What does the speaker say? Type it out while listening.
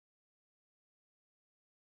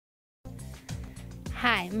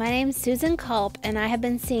Hi, my name is Susan Culp, and I have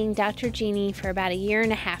been seeing Dr. Jeannie for about 1.5 years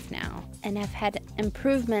now, and have had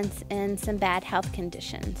improvements in some bad health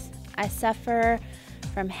conditions. I suffer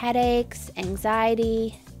from headaches,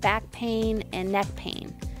 anxiety, back pain, and neck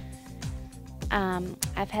pain.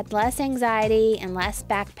 I've had less anxiety and less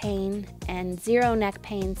back pain and zero neck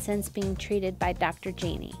pain since being treated by Dr.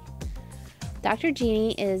 Jeannie. Dr.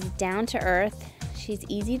 Jeannie is down to earth. She's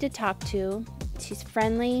easy to talk to. She's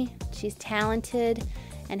friendly, she's talented,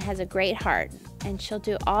 and has a great heart. And she'll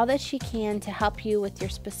do all that she can to help you with your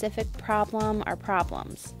specific problem or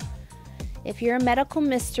problems. If you're a medical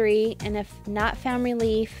mystery and have not found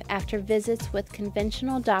relief after visits with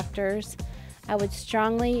conventional doctors, I would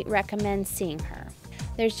strongly recommend seeing her.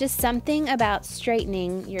 There's just something about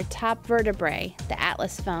straightening your top vertebrae, the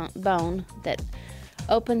atlas bone, that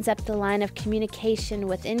opens up the line of communication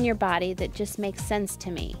within your body that just makes sense to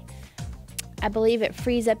me. I believe it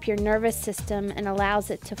frees up your nervous system and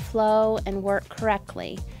allows it to flow and work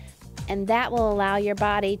correctly, and that will allow your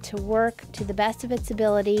body to work to the best of its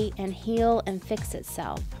ability and heal and fix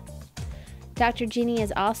itself. Dr. Jeannie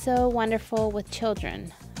is also wonderful with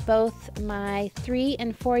children. Both my 3-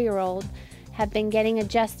 and 4-year-old have been getting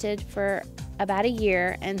adjusted for about 1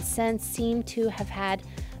 year and since seem to have had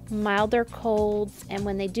milder colds, and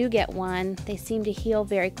when they do get one, they seem to heal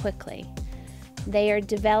very quickly. They are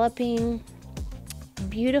developing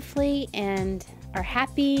beautifully and are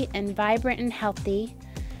happy and vibrant and healthy,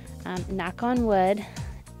 knock on wood,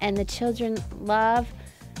 and the children love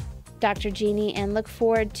Dr. Jeannie and look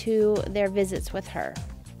forward to their visits with her.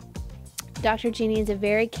 Dr. Jeannie is a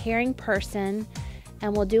very caring person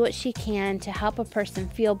and will do what she can to help a person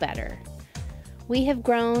feel better. We have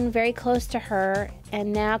grown very close to her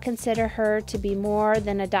and now consider her to be more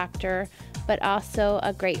than a doctor, but also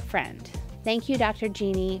a great friend. Thank you, Dr.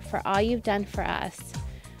 Jeannie, for all you've done for us.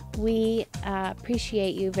 We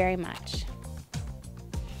appreciate you very much.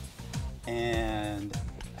 And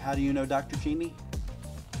how do you know Dr. Jeannie?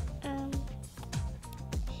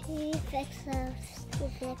 She fixes us.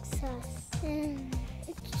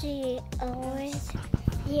 She always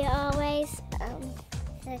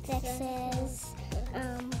fixes us.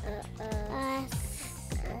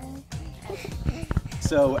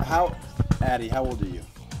 So Addie, how old are you?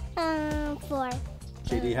 4.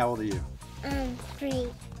 JD, how old are you? 3.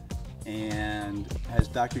 And has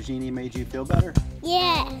Dr. Jeannie made you feel better?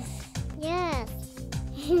 Yes. Yes.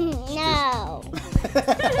 No.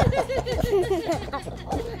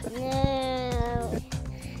 No.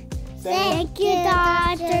 Thank you,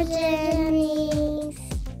 Dr. Jeannie.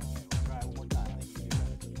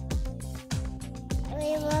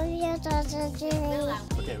 We love you, Dr. Jeannie.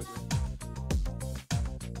 Okay.